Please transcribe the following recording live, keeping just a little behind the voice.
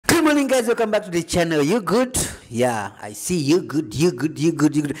morning, guys. Welcome back to the channel. You good? Yeah, I see you good. You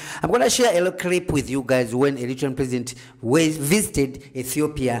good. I'm gonna share a little clip with you guys when Eritrean president visited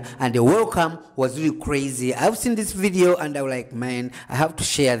Ethiopia, and the welcome was really crazy. I've seen this video and I'm like, man, I have to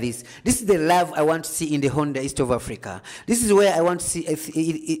share this. This is the love I want to see in the whole East of Africa. This is where I want to see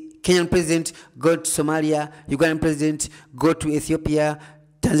Kenyan president go to Somalia, Ugandan president go to Ethiopia,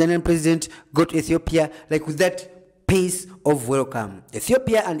 Tanzanian president go to Ethiopia, like with that pace of welcome.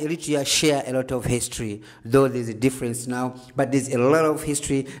 Ethiopia and Eritrea share a lot of history, though there's a difference now, but there's a lot of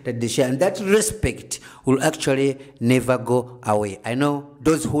history that they share, and that respect will actually never go away. I know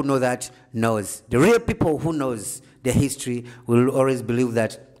those who know that knows. The real people who knows the history will always believe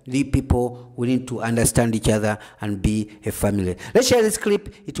that the people we need to understand each other and be a family. Let's share this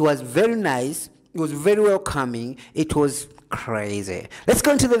clip. It was very nice. It was very welcoming. It was crazy. Let's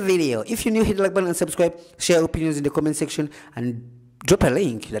go into the video. If you're new, hit the like button and subscribe. Share your opinions in the comment section and drop a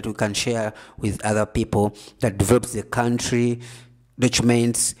link that we can share with other people that develops the country,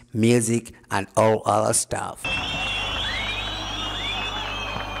 documents, music, and all other stuff.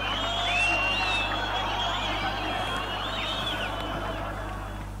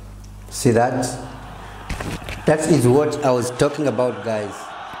 See that? That is what I was talking about, guys.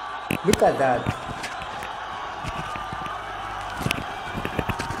 Look at that.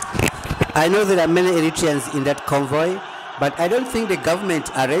 I know there are many Eritreans in that convoy, but I don't think the government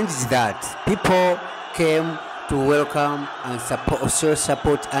arranged that. People came to welcome and show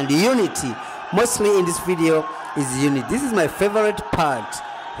support and unity. Mostly in this video is unity. This is my favorite part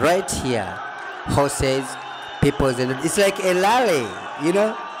right here. Horses, people, and it's like a rally, you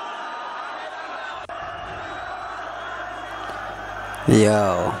know?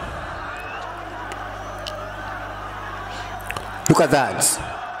 Yo. Look at that.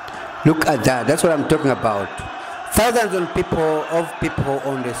 Look at that. That's what I'm talking about. Thousands of people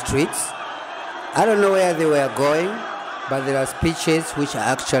on the streets. I don't know where they were going, but there are speeches which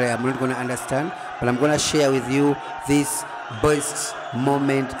actually I'm not going to understand, but I'm going to share with you this best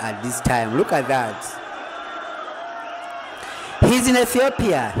moment at this time. Look at that. He's in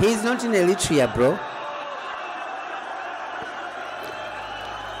Ethiopia. He's not in Eritrea, bro.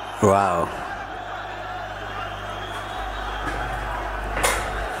 Wow.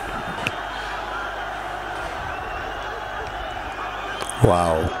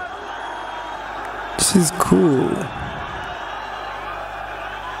 Wow. This is cool.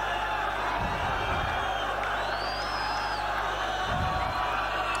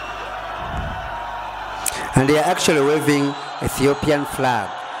 And they are actually waving Ethiopian flag,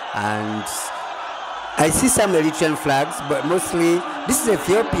 and I see some Eritrean flags, but mostly this is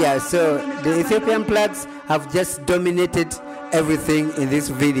Ethiopia, so the Ethiopian flags have just dominated everything in this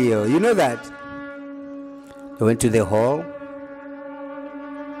video. You know that? They went to the hall.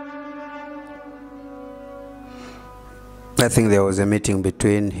 I think there was a meeting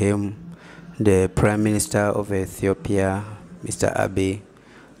between him, the Prime Minister of Ethiopia, Mr. Abiy,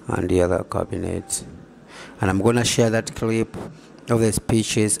 and the other cabinet. And I'm going to share that clip of the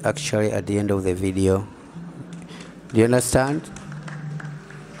speeches actually at the end of the video. Do you understand?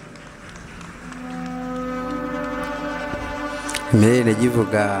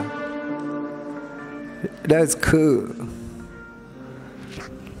 That's cool.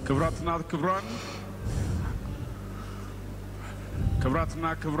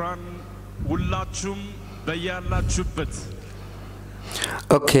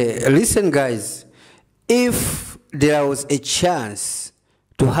 Okay, listen, guys. If there was a chance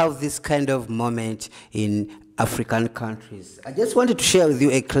to have this kind of moment in African countries, I just wanted to share with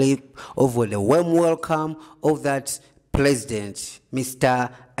you a clip of the warm welcome of that president,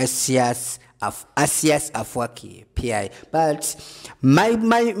 Mr. Isaias Afewerki, PI. But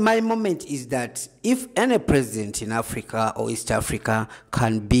my moment is that if any president in Africa or East Africa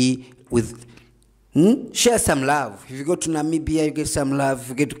can be with share some love. If you go to Namibia, you get some love. If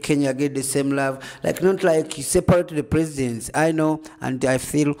you get to Kenya, you get the same love. Like, not like you separate the presidents. I know, and I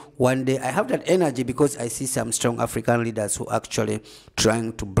feel one day I have that energy because I see some strong African leaders who actually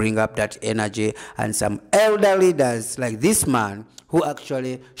trying to bring up that energy, and some elder leaders like this man who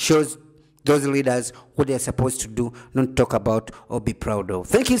actually shows those leaders what they're supposed to do, not talk about or be proud of.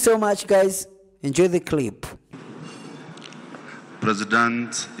 Thank you so much, guys. Enjoy the clip.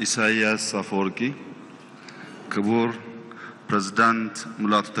 President Isaias Afewerki, Kabur, President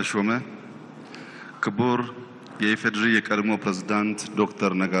Mulatu Teshome, Kabur የኢፌድሪ የቀድሞ ፕሬዝዳንት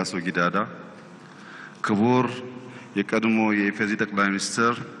ዶክተር ነጋሶ ጊዳዳ፣ Kabur የቀድሞ የኢፌድሪ ጠቅላይ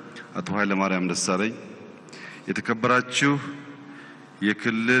ሚኒስትር አቶ ኃይለ ማርያም ደሳለኝ፣ የተከበራችሁ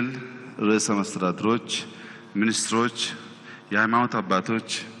የክልል ርዕሰ መስተዳድሮች፣ ሚኒስትሮች፣ የሃይማኖት አባቶች፣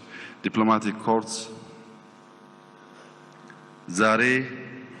 diplomatic courts ዛሬ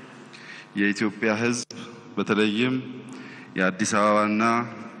የኢትዮጵያ ህዝብ በተለይም የአዲስ አበባና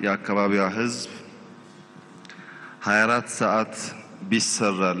የአካባቢዋ ህዝብ 24 ሰዓት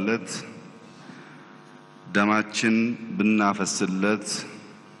ቢሰራለት ደማችን ብናፈስለት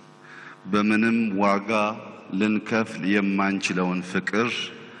በምንም ዋጋ ልንከፍል የማንችለውን ፍቅር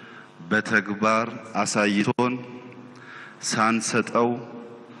በተግባር አሳይቶን ሳንሰጠው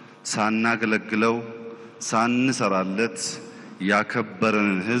ሳናገለግለው ሳንሰራለት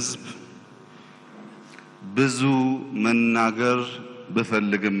ያከበረን ህዝብ ብዙ መናገር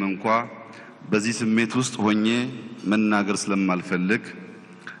በፈልግም እንኳን በዚህ ስሜት ውስጥ ሆኜ መናገር ስለማልፈልግ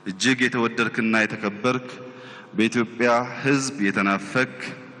እጅግ የተወደድክና የተከበርክ በኢትዮጵያ ህዝብ የተናፈክ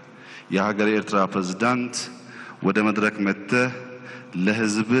የሀገር ኤርትራ ፕሬዝዳንት ወደ መድረክ መጥተህ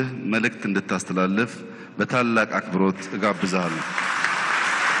ለህዝብህ መልእክት እንድታስተላልፍ በታላቅ አክብሮት እጋብዛለሁ።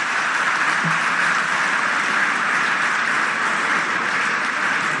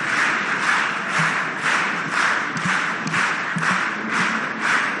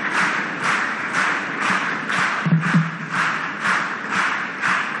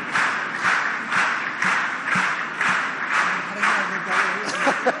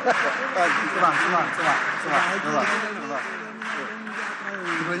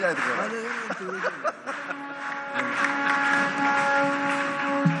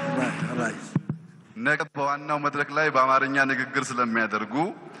 ነገ በዋናው መድረክ ላይ በአማርኛ ንግግር ስለሚያደርጉ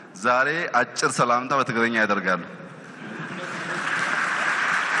ዛሬ አጭር ሰላምታ በትግርኛ ያደርጋሉ።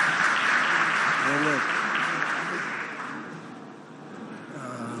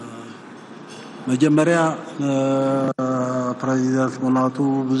 መጀመሪያ ፕሬዚዳንት ሙላቱ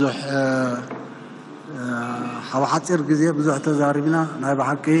ብዙሕ ሓፂር ግዜ ብዙሕ ተዛሪብና ናይ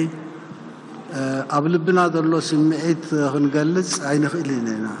ባሕቂ ኣብ ልብና ዘሎ ስምዒት ክንገልጽ ኣይንኽእልን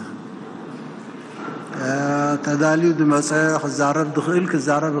ኢና ተዳልዩ ድመፀ ክዛረብ ድኽእል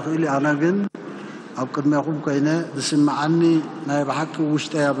ክዛረብ ይኽእል ኣነ ግን ኣብ ቅድሚኹም ኮይነ ዝስምዓኒ ናይ ባሕቂ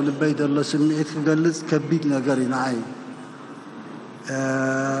ውሽጠይ ኣብ ልበይ ዘሎ ስምዒት ክገልጽ ከቢድ ነገር ኢና ኣይ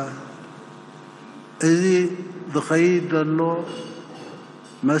እዚ ብኸይድ ዘሎ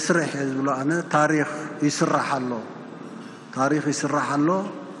መስርሕ ዝብሎ ኣነ ታሪኽ ይስራሕ ኣሎ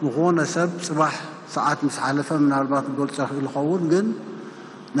ዝኾነ ሰብ ጽባሕ ሰዓት ምስ ሓለፈ ምናልባት ገልጾ ይኽእል ይኸውን ግን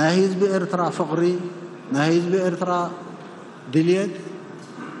ናይ ህዝቢ ኤርትራ ፍቕሪ ናይ ህዝቢ ኤርትራ ድልየት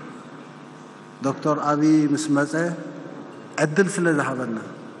ዶክተር አብይ ምስ መፀ ዕድል ስለ ዝሃበና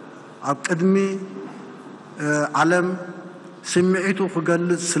ኣብ ቅድሚ ዓለም ስምዒቱ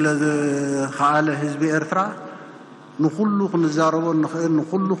ክገልጽ ስለ ዝኸኣለ ህዝቢ ኤርትራ ንኹሉ ክንዛረቦ ንኽእል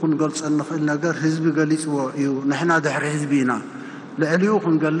ንኹሉ ክንገልጾ ንኽእል ነገር ህዝቢ ገሊጽዎ እዩ ንሕና ድሕሪ ህዝቢ ኢና ልዕሊኡ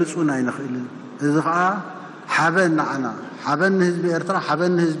ክንገልጹን ኣይንኽእልን እዚ ከዓ ሓበን ንዓና ሓበን ንህዝቢ ኤርትራ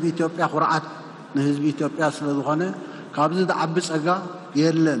ሓበን ንህዝቢ ኢትዮጵያ ኩርዓት ንህዝቢ ኢትዮጵያ ስለ ዝኾነ ካብዚ ዝዓቢ ፀጋ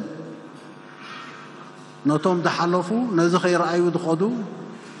የለን ነቶም ዝሓለፉ ነዚ ከይረኣዩ ዝኸዱ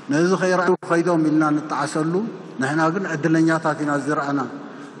ነዚ ከይረኣዩ ከይዶም ኢልና ንጣዓሰሉ ንሕና ግን ዕድለኛታት ኢና ዝረኣና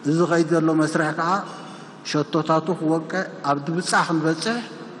እዚ ከይድ ዘሎ መስርሕ ከዓ ሸቶታቱ ክወቅዕ ኣብ ድብፃሕ ክንበፅሕ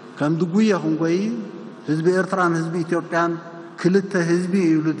ከም ድጉየ ክንጎይ ህዝቢ ኤርትራን ህዝቢ ኢትዮጵያን ክልተ ህዝቢ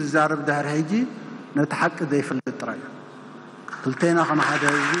ይብሉ ዝዛረብ ድሕሪ ሕጂ ነቲ ሓቂ ዘይፍልጥ ጥራይ ክልተና ከም ሓደ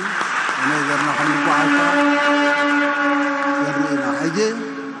ህዝቢ نقدرنا خلينا يرينا حاجة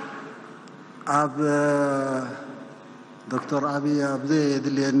أب دكتور أبي أبدي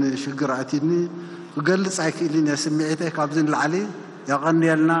اللي إن شجر عتيني وقال سايك اللي نسمعته كابزين العلي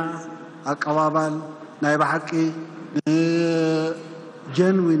يغني لنا القوابل نايب حكي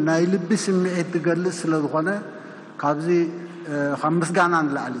جنوي نايلب سمعت قال سلوخنا كابزي خمس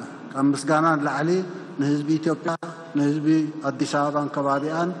جانان العلي نهزبي إثيوبيا نهزبي أديس أبابا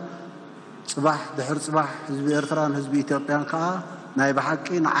كبابيان صباح دحر صباح حزب إرتران حزب إثيوبيان كا نايب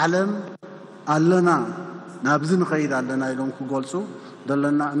حقين علم علنا نابزن خير علنا يلوم كقولسو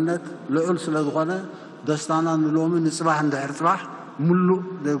دلنا أنت لعل سلذقنا دستانا نلوم صباح دحر صباح ملو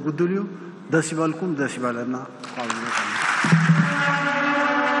ده قدليو دسيبالكم دسيبالنا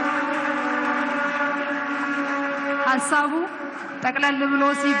ሀሳቡ ጠቅለል ብሎ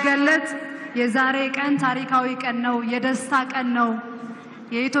ሲገለጽ የዛሬ ቀን ታሪካዊ ቀን ነው የደስታ ቀን ነው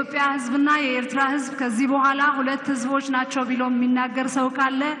የኢትዮጵያ ህዝብና የኤርትራ ህዝብ ከዚህ በኋላ ሁለት ህዝቦች ናቸው ቢሎ የሚናገር ሰው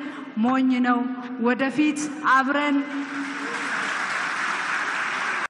ካለ ሞኝ ነው ወደፊት አብረን